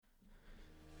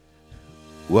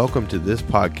Welcome to this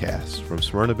podcast from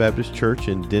Smyrna Baptist Church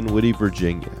in Dinwiddie,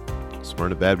 Virginia.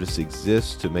 Smyrna Baptist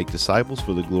exists to make disciples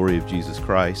for the glory of Jesus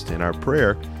Christ, and our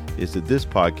prayer is that this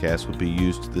podcast will be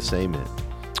used to the same end.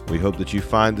 We hope that you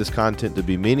find this content to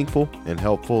be meaningful and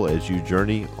helpful as you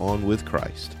journey on with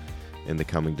Christ in the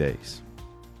coming days.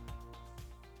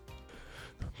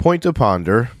 Point to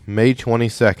Ponder, May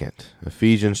 22nd,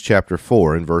 Ephesians chapter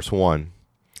 4 and verse 1.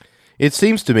 It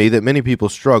seems to me that many people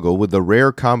struggle with the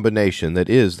rare combination that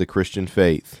is the Christian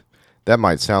faith. That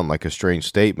might sound like a strange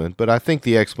statement, but I think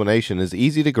the explanation is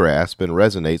easy to grasp and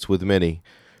resonates with many.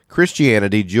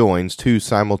 Christianity joins two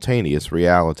simultaneous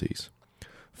realities.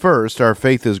 First, our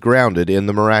faith is grounded in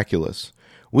the miraculous.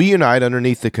 We unite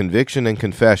underneath the conviction and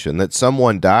confession that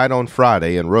someone died on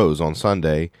Friday and rose on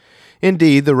Sunday.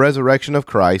 Indeed, the resurrection of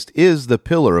Christ is the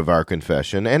pillar of our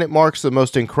confession, and it marks the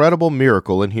most incredible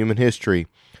miracle in human history.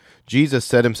 Jesus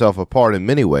set himself apart in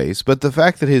many ways, but the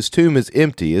fact that his tomb is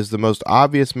empty is the most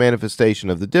obvious manifestation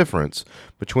of the difference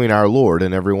between our Lord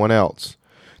and everyone else.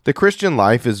 The Christian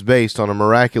life is based on a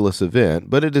miraculous event,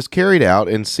 but it is carried out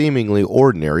in seemingly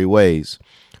ordinary ways.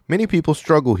 Many people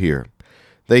struggle here.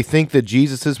 They think that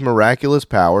Jesus' miraculous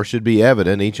power should be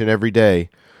evident each and every day.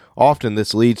 Often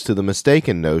this leads to the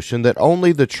mistaken notion that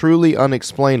only the truly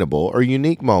unexplainable or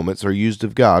unique moments are used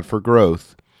of God for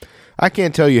growth. I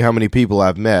can't tell you how many people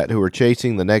I've met who are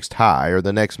chasing the next high or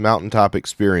the next mountaintop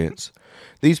experience.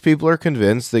 These people are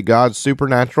convinced that God's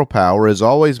supernatural power is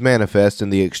always manifest in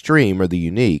the extreme or the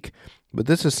unique, but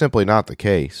this is simply not the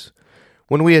case.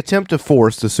 When we attempt to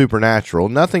force the supernatural,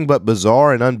 nothing but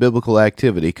bizarre and unbiblical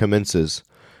activity commences.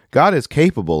 God is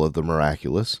capable of the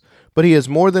miraculous, but he is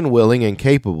more than willing and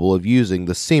capable of using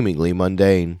the seemingly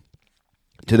mundane.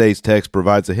 Today's text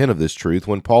provides a hint of this truth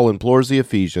when Paul implores the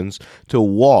Ephesians to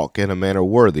walk in a manner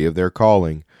worthy of their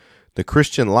calling. The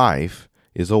Christian life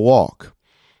is a walk.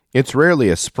 It's rarely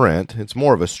a sprint, it's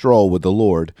more of a stroll with the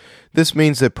Lord. This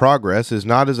means that progress is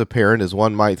not as apparent as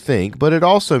one might think, but it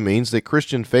also means that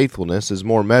Christian faithfulness is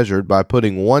more measured by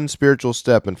putting one spiritual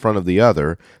step in front of the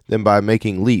other than by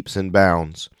making leaps and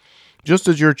bounds. Just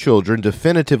as your children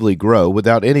definitively grow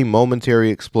without any momentary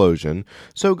explosion,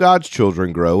 so God's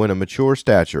children grow in a mature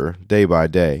stature day by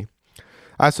day.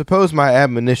 I suppose my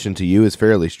admonition to you is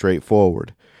fairly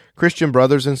straightforward. Christian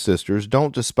brothers and sisters,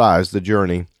 don't despise the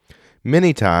journey.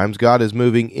 Many times God is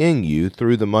moving in you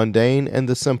through the mundane and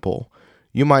the simple.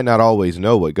 You might not always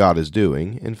know what God is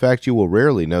doing. In fact, you will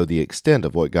rarely know the extent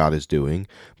of what God is doing,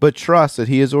 but trust that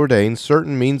he has ordained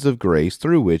certain means of grace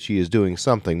through which he is doing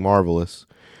something marvelous.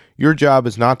 Your job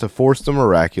is not to force the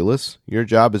miraculous. Your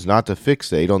job is not to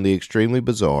fixate on the extremely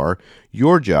bizarre.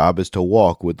 Your job is to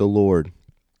walk with the Lord.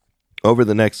 Over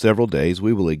the next several days,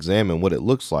 we will examine what it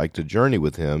looks like to journey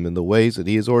with him in the ways that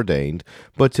he has ordained,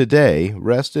 but today,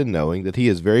 rest in knowing that he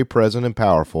is very present and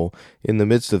powerful in the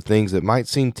midst of things that might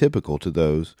seem typical to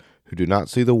those who do not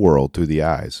see the world through the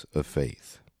eyes of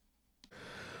faith.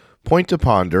 Point to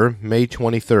Ponder, May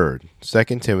 23rd,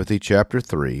 2 Timothy chapter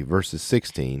 3, verses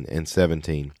 16 and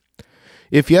 17.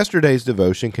 If yesterday's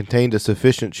devotion contained a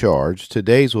sufficient charge,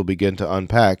 today's will begin to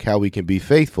unpack how we can be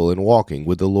faithful in walking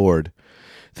with the Lord.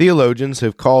 Theologians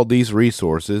have called these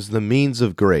resources the means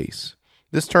of grace.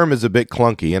 This term is a bit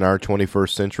clunky in our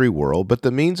 21st century world, but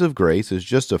the means of grace is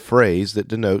just a phrase that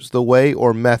denotes the way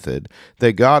or method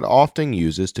that God often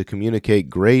uses to communicate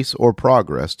grace or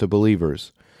progress to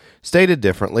believers. Stated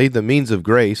differently, the means of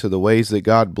grace are the ways that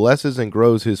God blesses and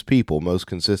grows his people most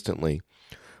consistently.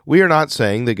 We are not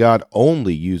saying that God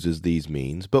only uses these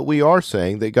means, but we are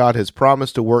saying that God has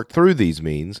promised to work through these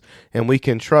means, and we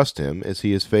can trust him as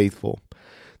he is faithful.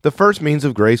 The first means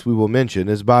of grace we will mention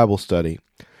is Bible study.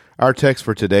 Our text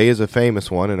for today is a famous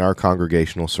one in our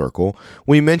congregational circle.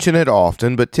 We mention it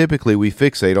often, but typically we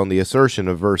fixate on the assertion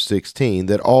of verse 16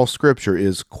 that all Scripture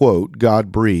is, quote,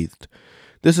 God-breathed.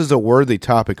 This is a worthy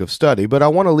topic of study, but I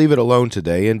want to leave it alone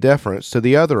today in deference to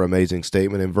the other amazing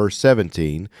statement in verse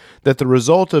 17, that the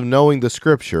result of knowing the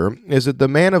Scripture is that the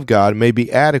man of God may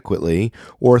be adequately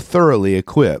or thoroughly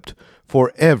equipped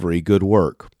for every good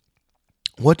work.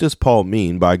 What does Paul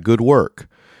mean by good work?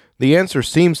 The answer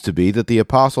seems to be that the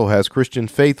apostle has Christian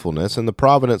faithfulness and the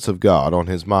providence of God on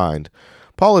his mind.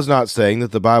 Paul is not saying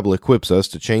that the Bible equips us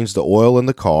to change the oil in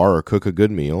the car or cook a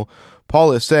good meal.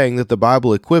 Paul is saying that the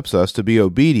Bible equips us to be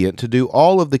obedient to do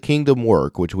all of the kingdom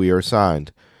work which we are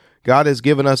assigned. God has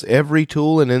given us every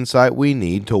tool and insight we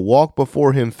need to walk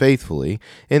before him faithfully,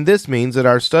 and this means that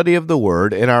our study of the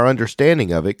Word and our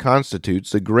understanding of it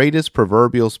constitutes the greatest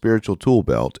proverbial spiritual tool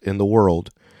belt in the world.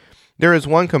 There is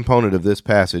one component of this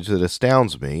passage that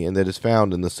astounds me and that is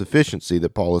found in the sufficiency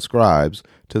that Paul ascribes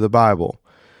to the Bible.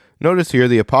 Notice here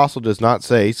the apostle does not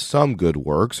say some good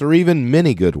works or even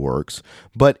many good works,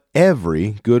 but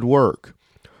every good work.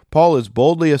 Paul is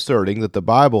boldly asserting that the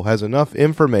Bible has enough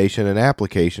information and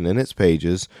application in its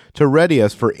pages to ready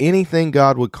us for anything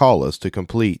God would call us to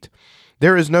complete.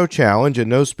 There is no challenge and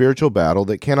no spiritual battle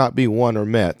that cannot be won or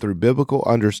met through biblical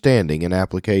understanding and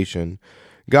application.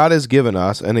 God has given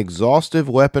us an exhaustive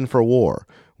weapon for war.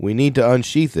 We need to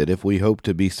unsheath it if we hope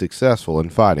to be successful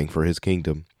in fighting for His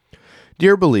kingdom.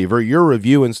 Dear believer, your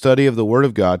review and study of the Word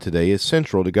of God today is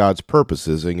central to God's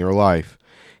purposes in your life.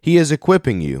 He is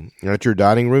equipping you at your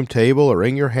dining room table or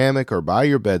in your hammock or by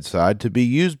your bedside to be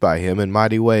used by Him in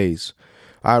mighty ways.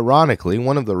 Ironically,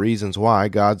 one of the reasons why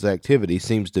God's activity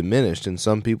seems diminished in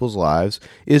some people's lives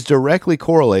is directly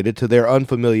correlated to their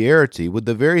unfamiliarity with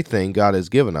the very thing God has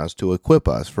given us to equip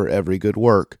us for every good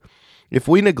work. If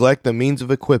we neglect the means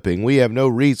of equipping, we have no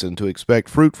reason to expect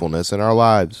fruitfulness in our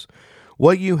lives.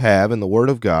 What you have in the Word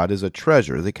of God is a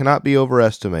treasure that cannot be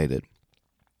overestimated.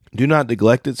 Do not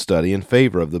neglect its study in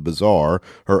favor of the bizarre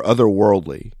or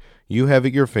otherworldly. You have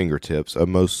at your fingertips a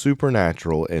most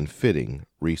supernatural and fitting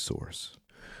resource.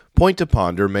 Point to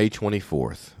ponder, May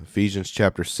 24th, Ephesians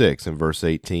chapter 6 and verse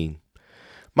 18.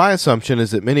 My assumption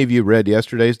is that many of you read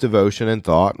yesterday's devotion and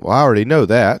thought, well, I already know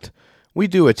that. We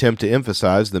do attempt to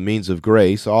emphasize the means of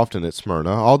grace often at Smyrna,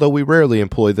 although we rarely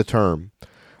employ the term.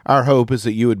 Our hope is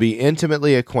that you would be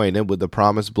intimately acquainted with the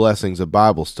promised blessings of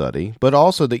Bible study, but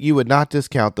also that you would not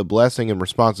discount the blessing and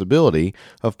responsibility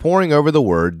of poring over the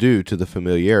Word due to the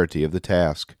familiarity of the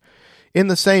task. In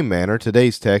the same manner,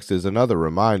 today's text is another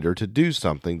reminder to do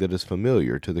something that is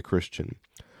familiar to the Christian.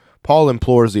 Paul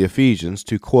implores the Ephesians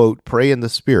to, quote, pray in the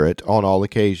Spirit on all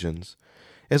occasions.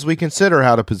 As we consider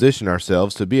how to position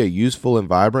ourselves to be a useful and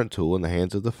vibrant tool in the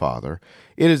hands of the Father,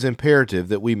 it is imperative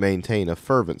that we maintain a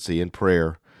fervency in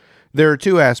prayer. There are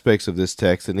two aspects of this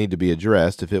text that need to be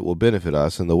addressed if it will benefit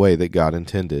us in the way that God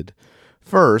intended.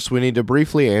 First, we need to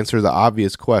briefly answer the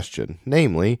obvious question,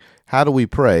 namely, how do we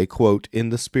pray, quote, in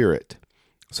the Spirit?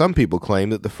 Some people claim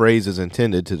that the phrase is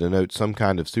intended to denote some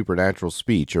kind of supernatural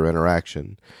speech or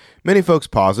interaction. Many folks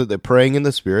posit that praying in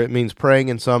the Spirit means praying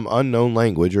in some unknown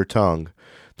language or tongue.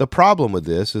 The problem with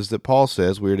this is that Paul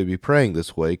says we are to be praying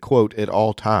this way, quote, at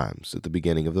all times, at the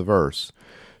beginning of the verse.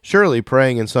 Surely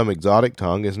praying in some exotic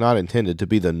tongue is not intended to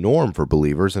be the norm for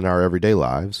believers in our everyday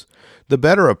lives. The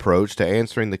better approach to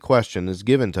answering the question is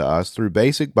given to us through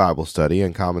basic Bible study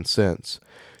and common sense.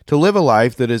 To live a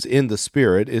life that is in the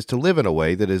Spirit is to live in a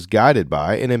way that is guided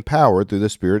by and empowered through the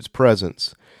Spirit's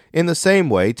presence. In the same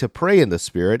way, to pray in the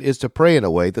Spirit is to pray in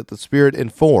a way that the Spirit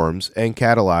informs and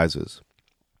catalyzes.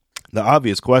 The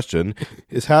obvious question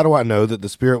is, how do I know that the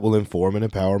Spirit will inform and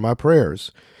empower my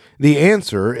prayers? The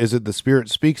answer is that the Spirit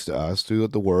speaks to us through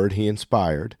the Word He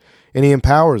inspired, and He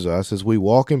empowers us as we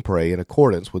walk and pray in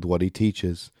accordance with what He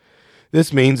teaches.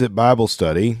 This means that Bible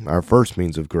study, our first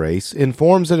means of grace,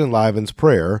 informs and enlivens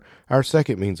prayer, our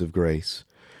second means of grace.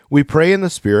 We pray in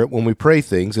the Spirit when we pray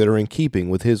things that are in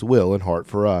keeping with His will and heart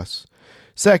for us.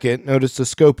 Second, notice the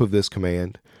scope of this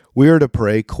command. We are to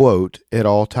pray, quote, at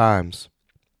all times.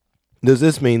 Does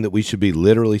this mean that we should be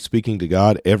literally speaking to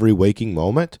God every waking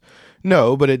moment?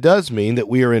 No, but it does mean that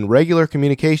we are in regular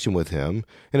communication with Him,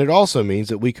 and it also means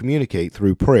that we communicate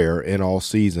through prayer in all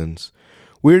seasons.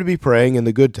 We are to be praying in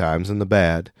the good times and the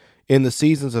bad, in the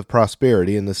seasons of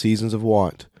prosperity and the seasons of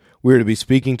want. We are to be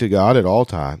speaking to God at all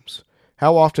times.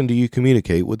 How often do you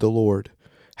communicate with the Lord?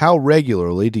 How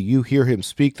regularly do you hear Him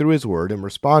speak through His Word and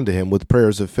respond to Him with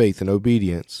prayers of faith and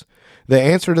obedience? The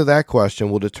answer to that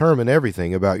question will determine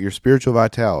everything about your spiritual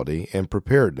vitality and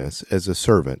preparedness as a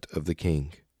servant of the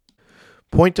King.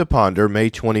 Point to ponder, May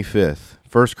 25th,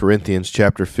 1 Corinthians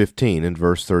chapter 15 and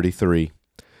verse 33.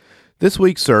 This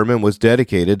week's sermon was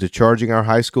dedicated to charging our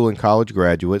high school and college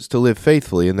graduates to live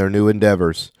faithfully in their new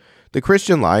endeavors. The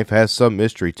Christian life has some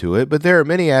mystery to it, but there are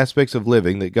many aspects of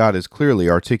living that God has clearly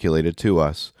articulated to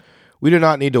us. We do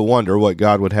not need to wonder what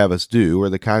God would have us do or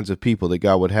the kinds of people that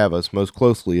God would have us most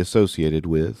closely associated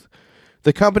with.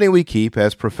 The company we keep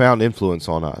has profound influence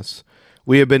on us.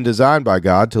 We have been designed by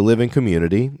God to live in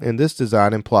community, and this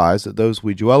design implies that those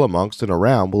we dwell amongst and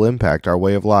around will impact our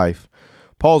way of life.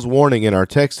 Paul's warning in our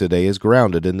text today is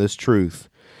grounded in this truth.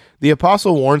 The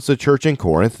apostle warns the church in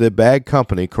Corinth that bad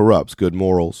company corrupts good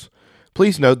morals.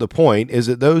 Please note the point is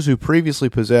that those who previously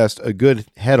possessed a good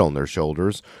head on their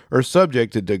shoulders are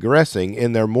subject to digressing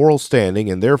in their moral standing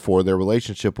and therefore their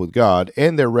relationship with God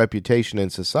and their reputation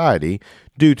in society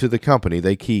due to the company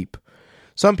they keep.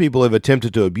 Some people have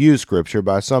attempted to abuse Scripture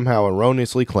by somehow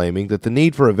erroneously claiming that the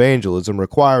need for evangelism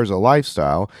requires a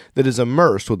lifestyle that is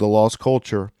immersed with the lost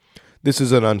culture. This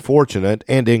is an unfortunate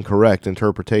and incorrect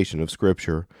interpretation of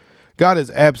Scripture. God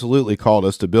has absolutely called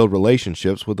us to build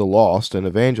relationships with the lost and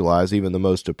evangelize even the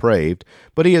most depraved,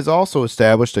 but He has also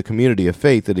established a community of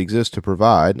faith that exists to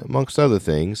provide, amongst other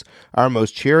things, our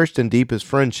most cherished and deepest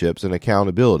friendships and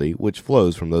accountability, which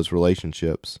flows from those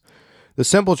relationships. The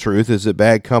simple truth is that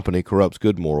bad company corrupts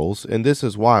good morals, and this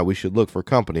is why we should look for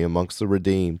company amongst the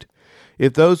redeemed.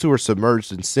 If those who are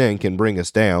submerged in sin can bring us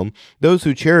down, those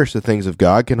who cherish the things of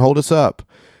God can hold us up.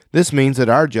 This means that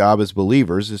our job as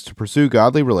believers is to pursue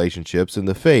godly relationships in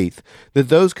the faith that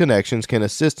those connections can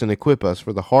assist and equip us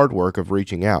for the hard work of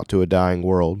reaching out to a dying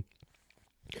world.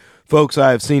 Folks,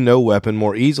 I have seen no weapon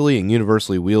more easily and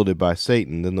universally wielded by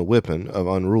Satan than the weapon of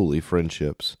unruly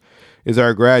friendships. As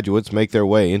our graduates make their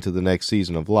way into the next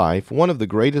season of life, one of the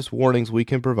greatest warnings we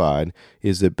can provide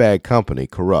is that bad company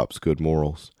corrupts good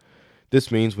morals. This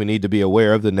means we need to be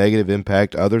aware of the negative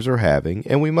impact others are having,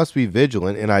 and we must be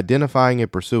vigilant in identifying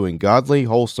and pursuing godly,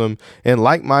 wholesome, and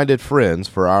like-minded friends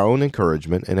for our own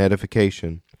encouragement and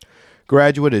edification.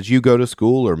 Graduate, as you go to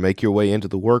school or make your way into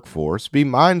the workforce, be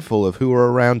mindful of who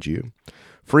are around you.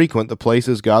 Frequent the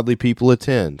places godly people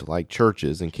attend, like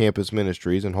churches and campus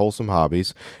ministries and wholesome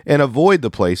hobbies, and avoid the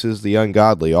places the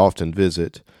ungodly often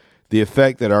visit. The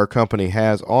effect that our company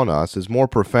has on us is more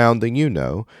profound than you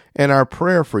know, and our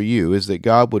prayer for you is that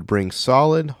God would bring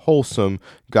solid, wholesome,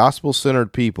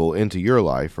 gospel-centered people into your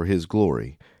life for His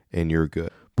glory and your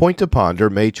good. Point to Ponder,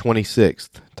 May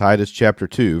 26th, Titus chapter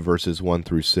 2, verses 1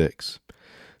 through 6.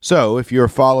 So, if you are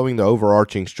following the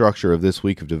overarching structure of this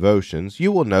week of devotions,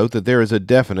 you will note that there is a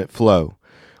definite flow.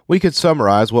 We could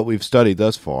summarize what we've studied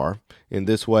thus far in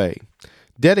this way.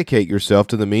 Dedicate yourself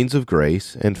to the means of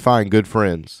grace and find good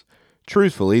friends.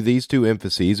 Truthfully, these two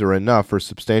emphases are enough for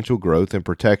substantial growth and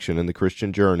protection in the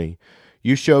Christian journey.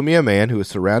 You show me a man who is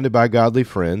surrounded by godly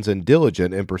friends and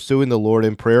diligent in pursuing the Lord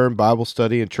in prayer and Bible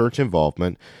study and church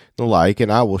involvement, and the like,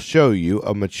 and I will show you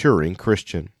a maturing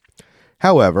Christian.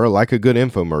 However, like a good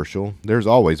infomercial, there's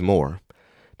always more.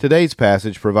 Today's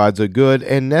passage provides a good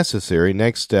and necessary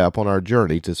next step on our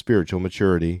journey to spiritual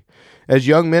maturity. As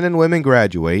young men and women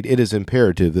graduate, it is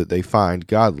imperative that they find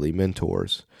godly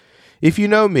mentors. If you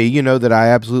know me, you know that I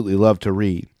absolutely love to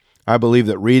read. I believe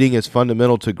that reading is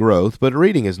fundamental to growth, but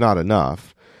reading is not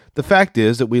enough. The fact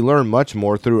is that we learn much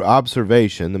more through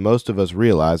observation than most of us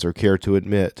realize or care to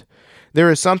admit.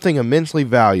 There is something immensely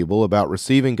valuable about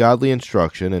receiving godly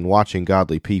instruction and watching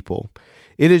godly people.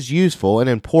 It is useful and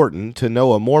important to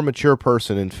know a more mature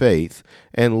person in faith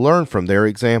and learn from their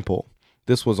example.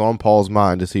 This was on Paul's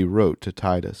mind as he wrote to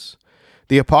Titus.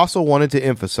 The apostle wanted to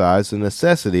emphasize the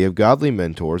necessity of godly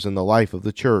mentors in the life of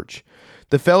the church.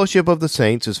 The fellowship of the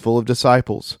saints is full of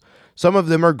disciples. Some of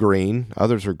them are green,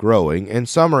 others are growing, and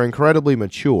some are incredibly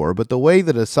mature, but the way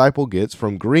the disciple gets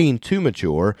from green to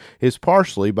mature is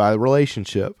partially by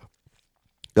relationship.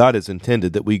 God has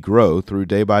intended that we grow through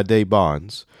day-by-day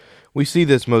bonds. We see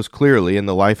this most clearly in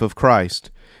the life of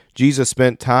Christ. Jesus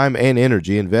spent time and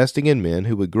energy investing in men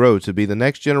who would grow to be the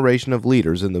next generation of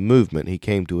leaders in the movement He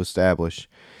came to establish.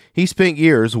 He spent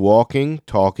years walking,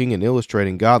 talking, and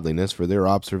illustrating godliness for their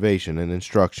observation and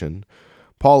instruction.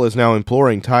 Paul is now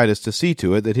imploring Titus to see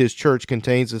to it that his church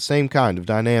contains the same kind of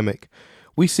dynamic.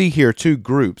 We see here two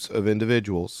groups of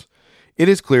individuals. It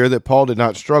is clear that Paul did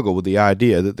not struggle with the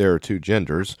idea that there are two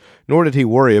genders, nor did he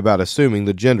worry about assuming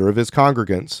the gender of his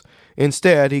congregants.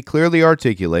 Instead, he clearly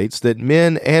articulates that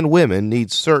men and women need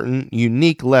certain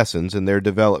unique lessons in their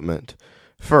development.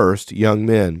 First, young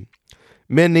men.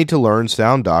 Men need to learn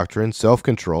sound doctrine,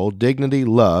 self-control, dignity,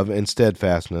 love, and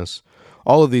steadfastness.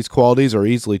 All of these qualities are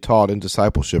easily taught in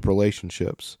discipleship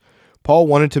relationships. Paul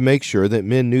wanted to make sure that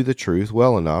men knew the truth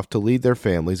well enough to lead their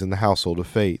families in the household of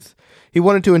faith. He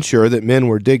wanted to ensure that men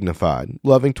were dignified,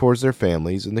 loving towards their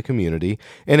families and the community,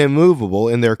 and immovable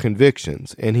in their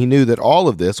convictions, and he knew that all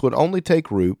of this would only take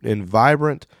root in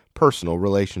vibrant, personal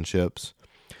relationships.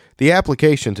 The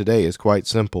application today is quite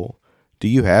simple. Do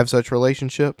you have such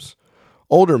relationships?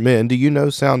 Older men, do you know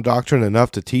sound doctrine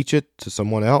enough to teach it to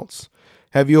someone else?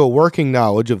 Have you a working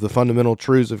knowledge of the fundamental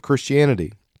truths of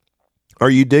Christianity? Are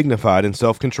you dignified and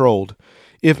self-controlled?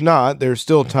 If not, there's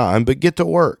still time, but get to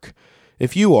work.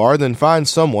 If you are, then find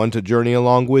someone to journey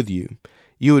along with you.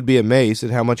 You would be amazed at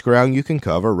how much ground you can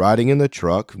cover riding in the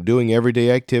truck, doing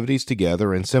everyday activities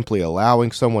together, and simply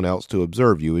allowing someone else to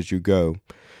observe you as you go.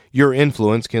 Your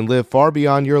influence can live far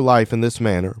beyond your life in this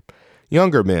manner.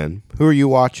 Younger men, who are you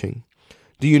watching?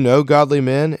 Do you know godly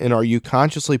men, and are you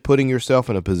consciously putting yourself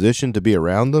in a position to be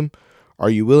around them? Are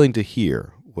you willing to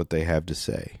hear what they have to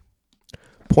say?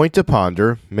 Point to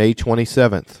Ponder, May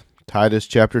 27th. Titus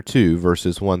chapter 2,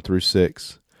 verses 1 through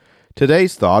 6.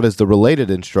 Today's thought is the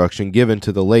related instruction given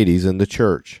to the ladies in the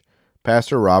church.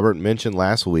 Pastor Robert mentioned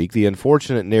last week the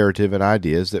unfortunate narrative and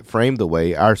ideas that frame the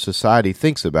way our society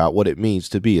thinks about what it means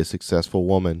to be a successful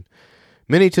woman.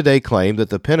 Many today claim that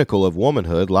the pinnacle of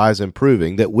womanhood lies in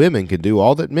proving that women can do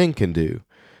all that men can do.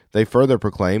 They further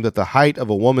proclaim that the height of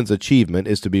a woman's achievement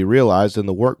is to be realized in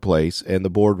the workplace and the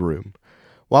boardroom.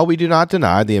 While we do not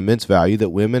deny the immense value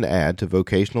that women add to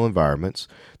vocational environments,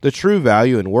 the true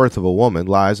value and worth of a woman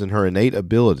lies in her innate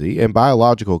ability and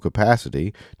biological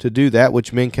capacity to do that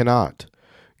which men cannot.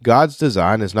 God's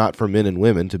design is not for men and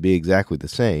women to be exactly the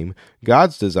same.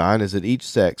 God's design is that each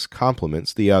sex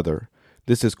complements the other.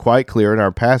 This is quite clear in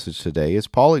our passage today as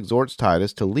Paul exhorts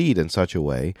Titus to lead in such a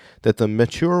way that the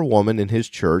mature woman in his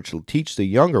church teach the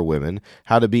younger women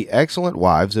how to be excellent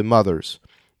wives and mothers.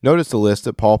 Notice the list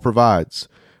that Paul provides.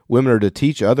 Women are to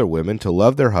teach other women to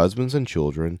love their husbands and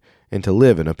children and to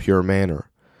live in a pure manner.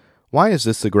 Why is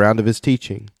this the ground of his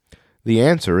teaching? The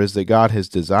answer is that God has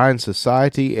designed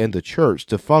society and the church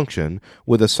to function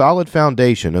with a solid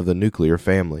foundation of the nuclear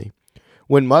family.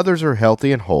 When mothers are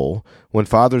healthy and whole, when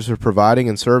fathers are providing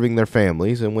and serving their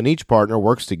families, and when each partner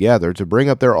works together to bring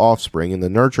up their offspring in the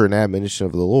nurture and admonition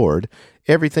of the Lord,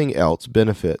 everything else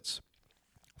benefits.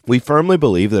 We firmly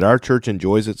believe that our church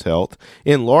enjoys its health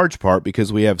in large part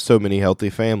because we have so many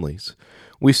healthy families.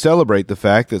 We celebrate the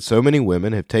fact that so many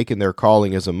women have taken their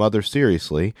calling as a mother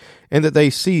seriously, and that they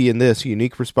see in this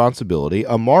unique responsibility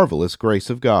a marvelous grace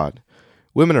of God.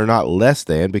 Women are not less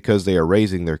than because they are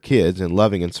raising their kids and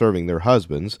loving and serving their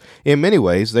husbands. In many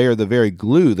ways, they are the very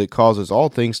glue that causes all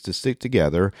things to stick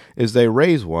together as they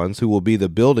raise ones who will be the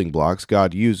building blocks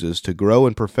God uses to grow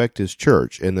and perfect His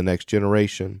church in the next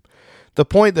generation. The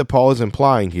point that Paul is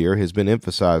implying here has been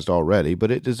emphasized already,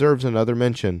 but it deserves another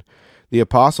mention. The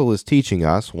apostle is teaching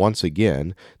us, once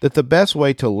again, that the best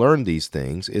way to learn these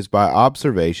things is by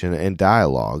observation and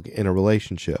dialogue in a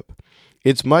relationship.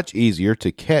 It's much easier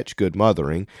to catch good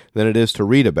mothering than it is to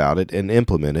read about it and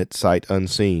implement it sight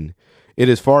unseen. It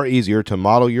is far easier to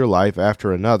model your life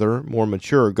after another, more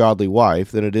mature, godly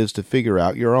wife than it is to figure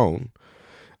out your own.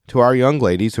 To our young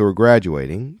ladies who are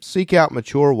graduating, seek out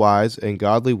mature, wise, and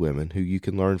godly women who you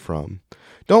can learn from.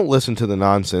 Don't listen to the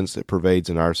nonsense that pervades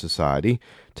in our society.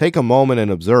 Take a moment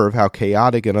and observe how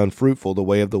chaotic and unfruitful the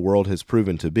way of the world has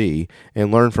proven to be,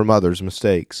 and learn from others'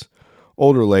 mistakes.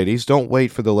 Older ladies, don't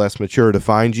wait for the less mature to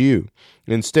find you.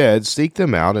 Instead, seek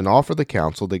them out and offer the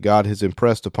counsel that God has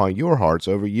impressed upon your hearts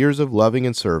over years of loving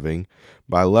and serving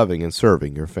by loving and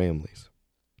serving your families.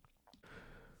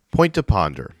 Point to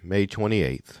ponder, May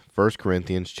 28th, 1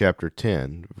 Corinthians chapter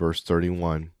 10, verse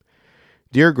 31.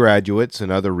 Dear graduates and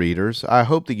other readers, I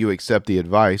hope that you accept the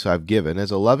advice I've given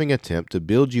as a loving attempt to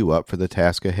build you up for the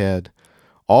task ahead.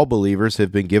 All believers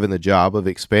have been given the job of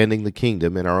expanding the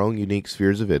kingdom in our own unique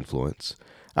spheres of influence.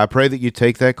 I pray that you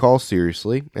take that call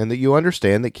seriously and that you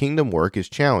understand that kingdom work is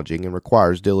challenging and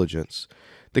requires diligence.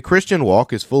 The Christian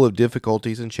walk is full of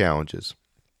difficulties and challenges.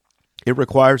 It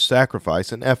requires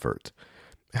sacrifice and effort.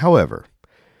 However,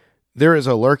 there is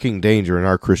a lurking danger in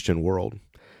our Christian world.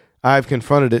 I have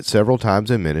confronted it several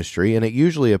times in ministry, and it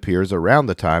usually appears around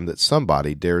the time that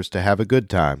somebody dares to have a good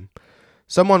time.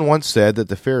 Someone once said that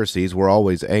the Pharisees were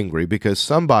always angry because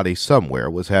somebody somewhere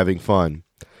was having fun.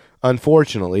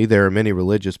 Unfortunately, there are many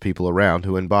religious people around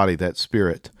who embody that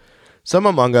spirit. Some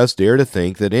among us dare to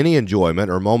think that any enjoyment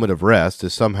or moment of rest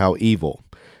is somehow evil.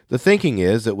 The thinking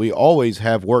is that we always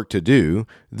have work to do,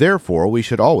 therefore we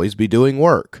should always be doing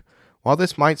work. While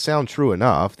this might sound true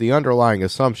enough, the underlying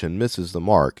assumption misses the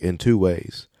mark in two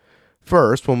ways.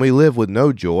 First, when we live with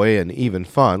no joy and even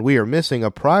fun, we are missing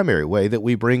a primary way that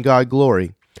we bring God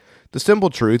glory. The simple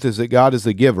truth is that God is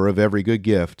the giver of every good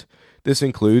gift. This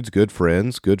includes good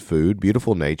friends, good food,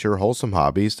 beautiful nature, wholesome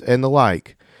hobbies, and the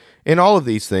like. In all of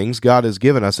these things, God has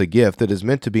given us a gift that is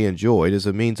meant to be enjoyed as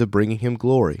a means of bringing Him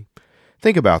glory.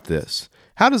 Think about this.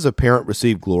 How does a parent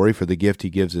receive glory for the gift he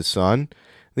gives his son?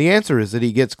 The answer is that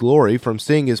he gets glory from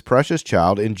seeing his precious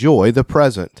child enjoy the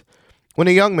present. When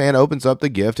a young man opens up the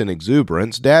gift in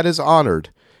exuberance, Dad is honored.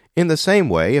 In the same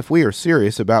way, if we are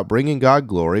serious about bringing God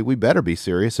glory, we better be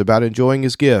serious about enjoying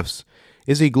His gifts.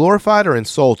 Is He glorified or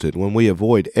insulted when we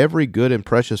avoid every good and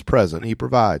precious present He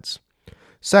provides?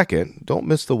 Second, don't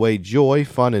miss the way joy,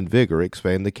 fun, and vigor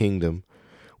expand the kingdom.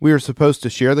 We are supposed to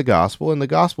share the gospel, and the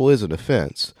gospel is an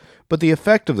offense. But the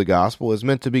effect of the gospel is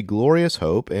meant to be glorious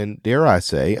hope and, dare I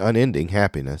say, unending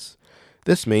happiness.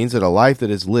 This means that a life that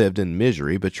is lived in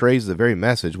misery betrays the very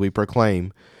message we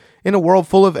proclaim. In a world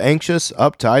full of anxious,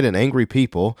 uptight, and angry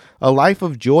people, a life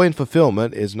of joy and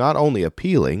fulfillment is not only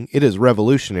appealing, it is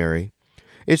revolutionary.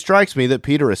 It strikes me that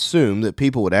Peter assumed that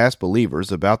people would ask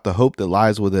believers about the hope that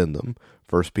lies within them,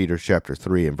 1 Peter chapter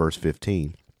 3 and verse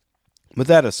 15. But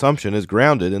that assumption is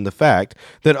grounded in the fact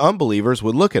that unbelievers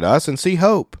would look at us and see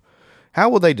hope. How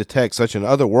will they detect such an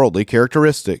otherworldly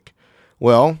characteristic?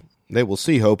 Well, they will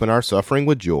see hope in our suffering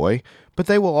with joy, but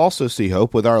they will also see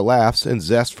hope with our laughs and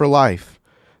zest for life.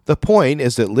 The point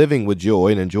is that living with joy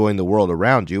and enjoying the world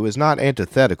around you is not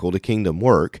antithetical to kingdom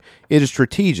work. It is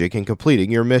strategic in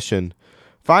completing your mission.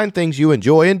 Find things you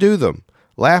enjoy and do them.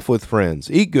 Laugh with friends,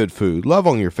 eat good food, love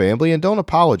on your family, and don't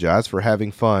apologize for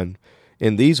having fun.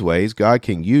 In these ways, God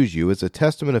can use you as a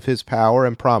testament of His power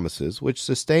and promises, which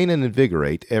sustain and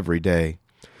invigorate every day.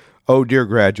 Oh, dear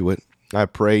graduate, I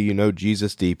pray you know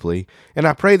Jesus deeply, and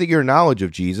I pray that your knowledge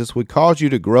of Jesus would cause you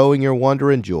to grow in your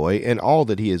wonder and joy in all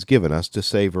that He has given us to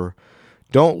savor.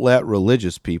 Don't let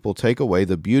religious people take away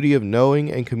the beauty of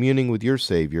knowing and communing with your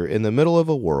Savior in the middle of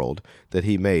a world that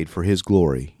He made for His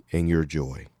glory and your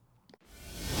joy.